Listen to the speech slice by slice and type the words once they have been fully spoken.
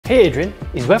Hey Adrian,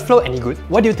 is Webflow any good?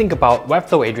 What do you think about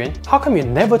Webflow, Adrian? How come you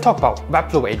never talk about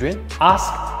Webflow, Adrian?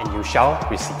 Ask and you shall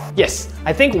receive. Yes,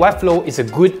 I think Webflow is a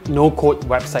good no-code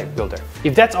website builder.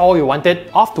 If that's all you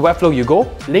wanted, off to Webflow you go.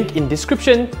 Link in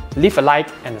description, leave a like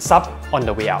and a sub on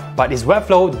the way out. But is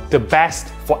Webflow the best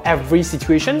for every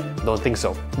situation? Don't think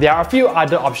so. There are a few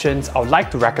other options I would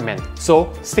like to recommend,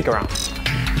 so stick around.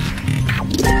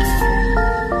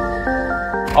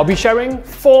 I'll be sharing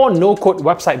 4 no-code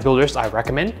website builders I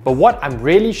recommend, but what I'm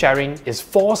really sharing is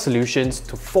 4 solutions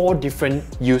to 4 different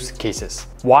use cases.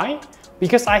 Why?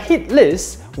 Because I hate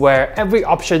lists where every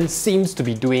option seems to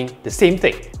be doing the same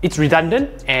thing. It's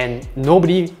redundant and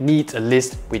nobody needs a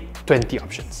list with 20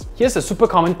 options. Here's a super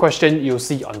common question you'll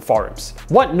see on forums.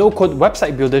 What no-code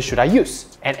website builder should I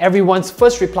use? And everyone's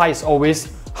first reply is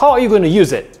always, how are you going to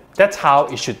use it? That's how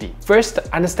it should be. First,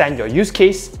 understand your use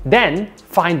case, then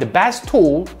find the best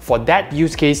tool for that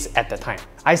use case at the time.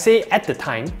 I say at the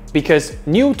time because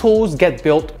new tools get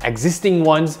built, existing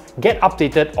ones get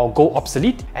updated or go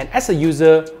obsolete, and as a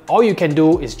user, all you can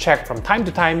do is check from time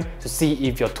to time to see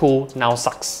if your tool now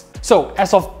sucks. So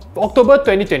as of October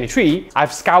 2023,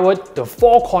 I've scoured the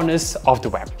 4 corners of the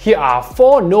web. Here are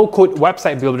 4 no-code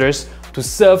website builders to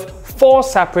serve 4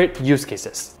 separate use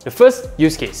cases. The first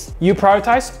use case, you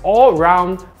prioritize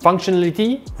all-round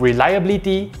functionality,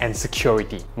 reliability, and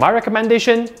security. My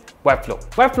recommendation, Webflow.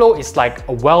 Webflow is like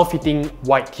a well-fitting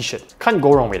white t-shirt. Can't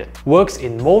go wrong with it. Works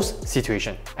in most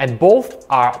situations. And both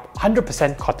are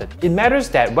 100% cotton. It matters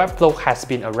that Webflow has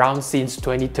been around since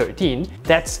 2013.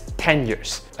 That's 10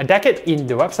 years. A decade in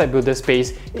the website builder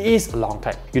space is a long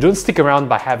time. You don't stick around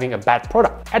by having a bad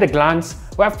product. At a glance,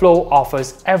 Webflow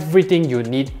offers everything you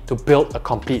need to build a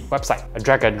complete website. A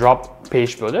drag and drop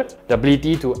page builder, the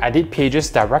ability to edit pages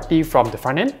directly from the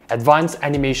front end, advanced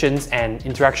animations and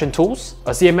interaction tools,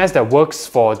 a CMS that works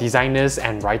for designers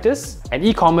and writers, an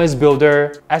e-commerce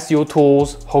builder, SEO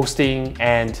tools, hosting,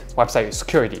 and website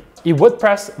security. If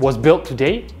WordPress was built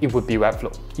today, it would be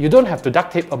Webflow. You don't have to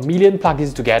duct tape a million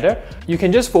plugins together, you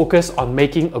can just focus on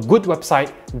making a good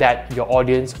website that your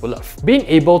audience will love. Being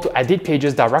able to edit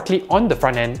pages directly on the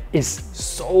front end is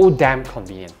so damn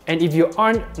convenient. And if you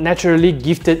aren't naturally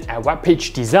gifted at web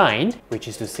page design, which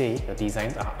is to say your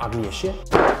designs are ugly as shit,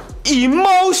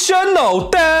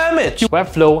 emotional damage!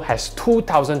 Webflow has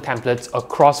 2,000 templates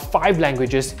across 5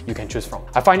 languages you can choose from.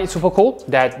 I find it super cool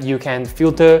that you can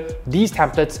filter these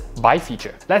templates by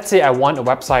feature. Let's say I want a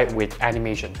website with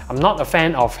animation. I'm not a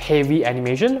fan of heavy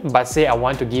animation, but say I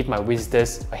want to give my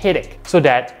visitors a headache so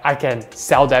that I can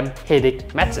sell them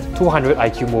headache medicine. 200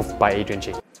 IQ move by Adrian.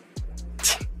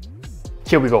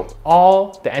 Here we go.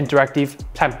 All the interactive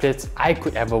templates I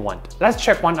could ever want. Let's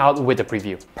check one out with a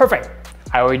preview. Perfect.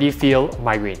 I already feel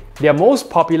migraine. Their most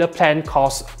popular plan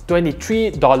costs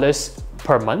 $23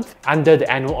 per month under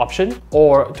the annual option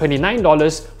or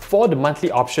 $29 for the monthly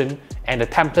option, and the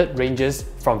template ranges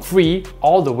from free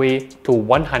all the way to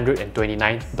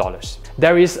 $129.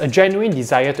 There is a genuine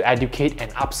desire to educate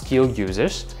and upskill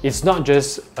users. It's not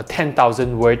just a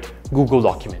 10,000 word Google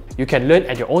document. You can learn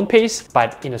at your own pace,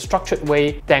 but in a structured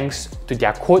way thanks to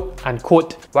their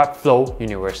quote-unquote Webflow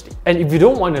University. And if you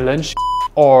don't want to learn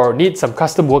or need some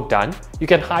custom work done, you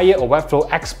can hire a Webflow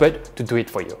expert to do it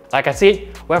for you. Like I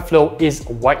said, Webflow is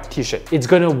a white t-shirt. It's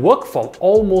gonna work for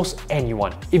almost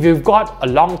anyone. If you've got a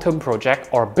long-term project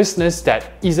or business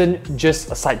that isn't just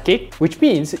a side gig, which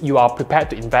means you are prepared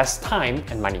to invest time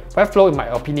and money, Webflow, in my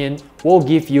opinion, will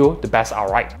give you the best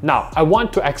ROI. Now, I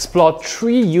want to explore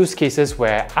 3 use cases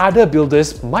where other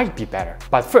builders might be better.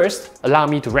 But first, allow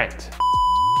me to rant.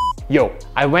 Yo,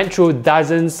 I went through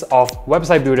dozens of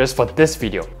website builders for this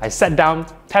video. I sat down,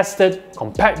 tested,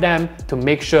 compared them to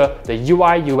make sure the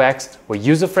UI UX were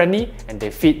user-friendly and they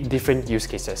fit different use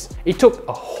cases. It took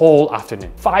a whole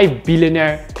afternoon. 5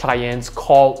 billionaire clients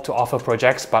called to offer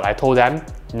projects, but I told them,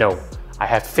 no, I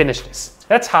have finished this.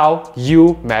 That's how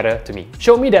you matter to me.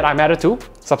 Show me that I matter too.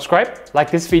 Subscribe,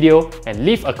 like this video, and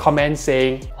leave a comment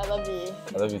saying, I love you.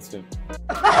 I love you too.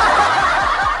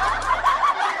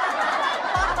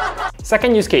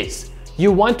 Second use case,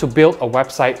 you want to build a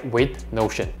website with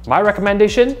Notion. My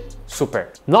recommendation,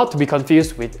 Super. Not to be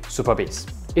confused with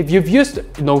Supabase. If you've used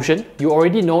Notion, you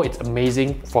already know it's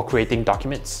amazing for creating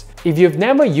documents. If you've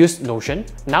never used Notion,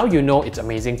 now you know it's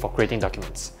amazing for creating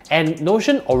documents. And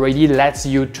Notion already lets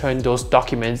you turn those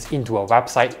documents into a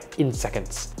website in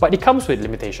seconds. But it comes with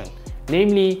limitation.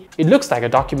 Namely, it looks like a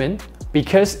document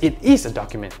because it is a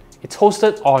document. It's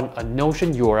hosted on a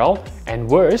Notion URL, and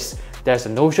worse, there's a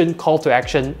Notion call to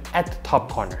action at the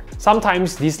top corner.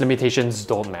 Sometimes these limitations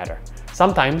don't matter.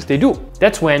 Sometimes they do.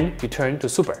 That's when you turn to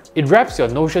Super. It wraps your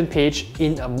Notion page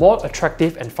in a more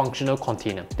attractive and functional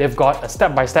container. They've got a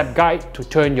step-by-step guide to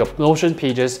turn your Notion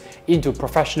pages into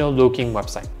professional-looking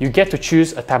website. You get to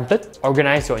choose a template,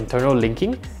 organize your internal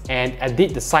linking, and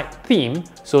edit the site theme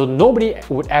so nobody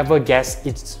would ever guess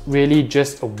it's really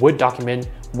just a Word document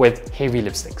with heavy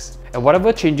lipsticks. And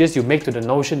whatever changes you make to the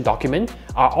Notion document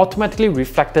are automatically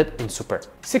reflected in Super.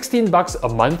 $16 a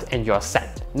month and you're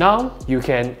set. Now you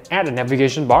can add a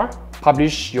navigation bar,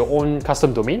 publish your own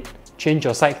custom domain, change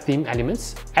your site theme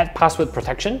elements, add password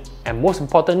protection, and most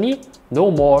importantly, no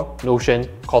more Notion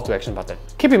call to action button.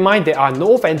 Keep in mind there are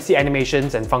no fancy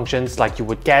animations and functions like you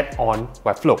would get on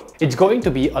Webflow. It's going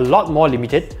to be a lot more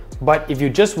limited, but if you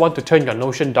just want to turn your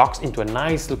Notion docs into a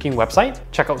nice looking website,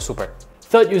 check out Super.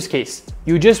 Third use case,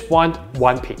 you just want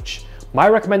one page. My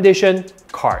recommendation,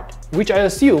 Card, which I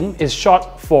assume is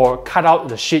short for cut out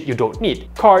the shit you don't need.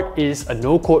 Card is a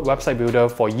no-code website builder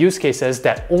for use cases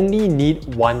that only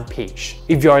need one page.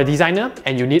 If you're a designer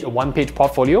and you need a one-page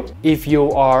portfolio, if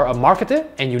you are a marketer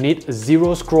and you need a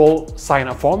zero-scroll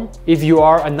sign-up form, if you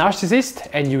are a narcissist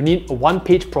and you need a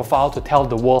one-page profile to tell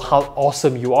the world how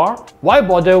awesome you are, why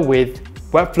bother with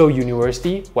Webflow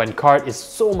University when Card is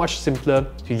so much simpler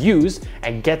to use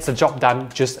and gets the job done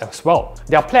just as well.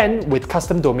 Their plan with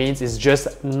custom domains is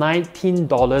just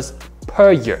 $19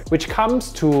 per year, which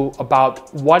comes to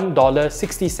about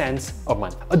 $1.60 a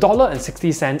month.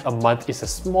 $1.60 a month is a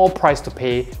small price to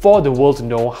pay for the world to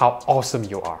know how awesome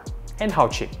you are. And how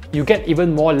cheap. You get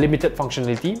even more limited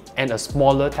functionality and a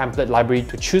smaller template library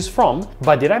to choose from,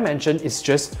 but did I mention it's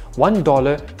just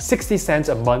 $1.60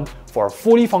 a month for a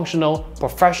fully functional,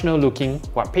 professional looking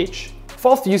web page?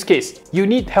 Fourth use case, you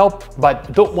need help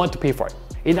but don't want to pay for it.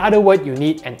 In other words, you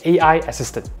need an AI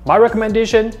assistant. My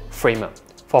recommendation, Framer.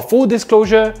 For full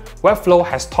disclosure, Webflow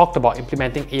has talked about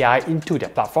implementing AI into their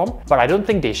platform, but I don't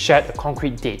think they shared a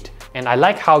concrete date. And I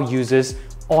like how users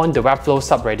on the Webflow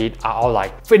subreddit are all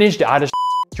like, finish the other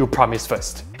you promised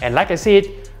first. And like I said,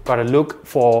 gotta look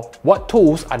for what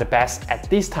tools are the best at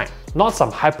this time, not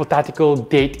some hypothetical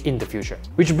date in the future.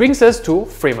 Which brings us to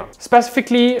Framer.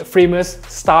 Specifically, Framers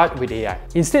start with AI.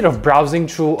 Instead of browsing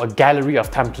through a gallery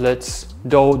of templates,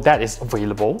 though that is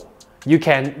available, you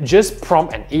can just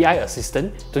prompt an AI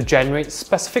assistant to generate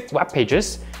specific web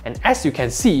pages, and as you can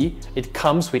see, it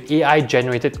comes with AI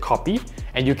generated copy,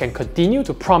 and you can continue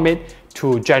to prompt it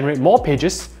to generate more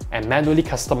pages and manually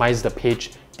customize the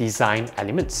page design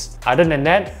elements. Other than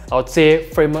that, I would say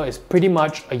Framer is pretty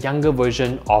much a younger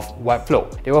version of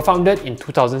Webflow. They were founded in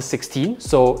 2016,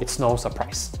 so it's no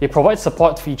surprise. They provide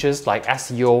support features like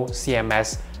SEO,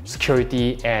 CMS,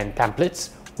 security, and templates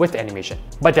with animation.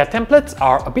 But their templates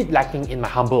are a bit lacking in my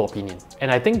humble opinion, and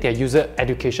I think their user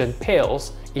education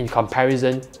pales in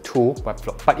comparison to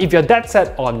Webflow. But if you're that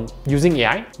set on using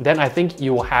AI, then I think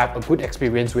you will have a good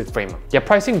experience with Framer. Their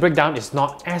pricing breakdown is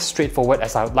not as straightforward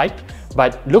as I would like,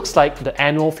 but looks like the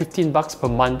annual $15 per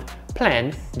month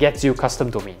plan gets you custom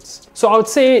domains. So I would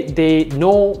say they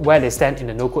know where they stand in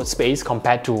the no-code space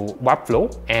compared to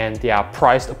Webflow, and they are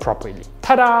priced appropriately.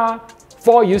 Ta-da!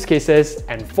 4 use cases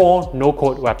and 4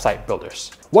 no-code website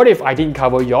builders. What if I didn't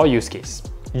cover your use case?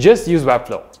 Just use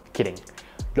Webflow. Kidding.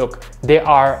 Look, there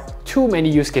are too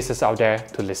many use cases out there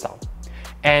to list out.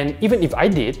 And even if I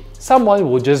did,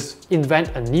 someone will just invent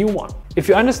a new one. If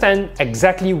you understand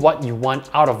exactly what you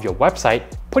want out of your website,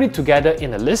 put it together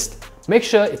in a list, make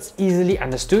sure it's easily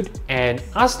understood, and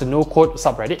ask the no-code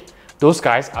subreddit. Those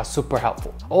guys are super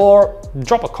helpful. Or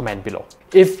drop a comment below.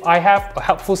 If I have a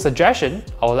helpful suggestion,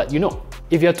 I'll let you know.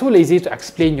 If you're too lazy to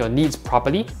explain your needs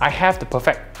properly, I have the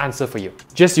perfect answer for you.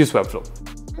 Just use Webflow.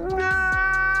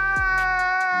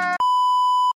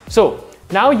 So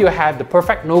now you have the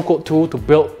perfect no-code tool to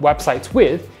build websites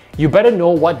with, you better know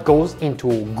what goes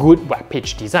into good web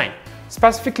page design,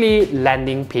 specifically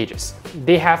landing pages.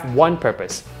 They have one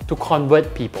purpose, to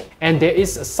convert people. And there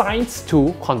is a science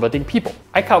to converting people.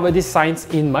 I cover this science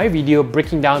in my video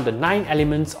breaking down the 9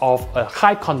 elements of a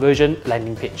high conversion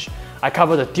landing page. I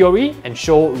cover the theory and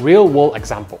show real-world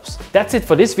examples. That's it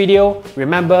for this video.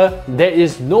 Remember, there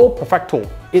is no perfect tool.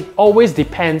 It always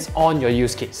depends on your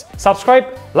use case.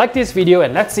 Subscribe, like this video,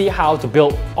 and let's see how to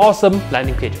build awesome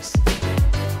landing pages.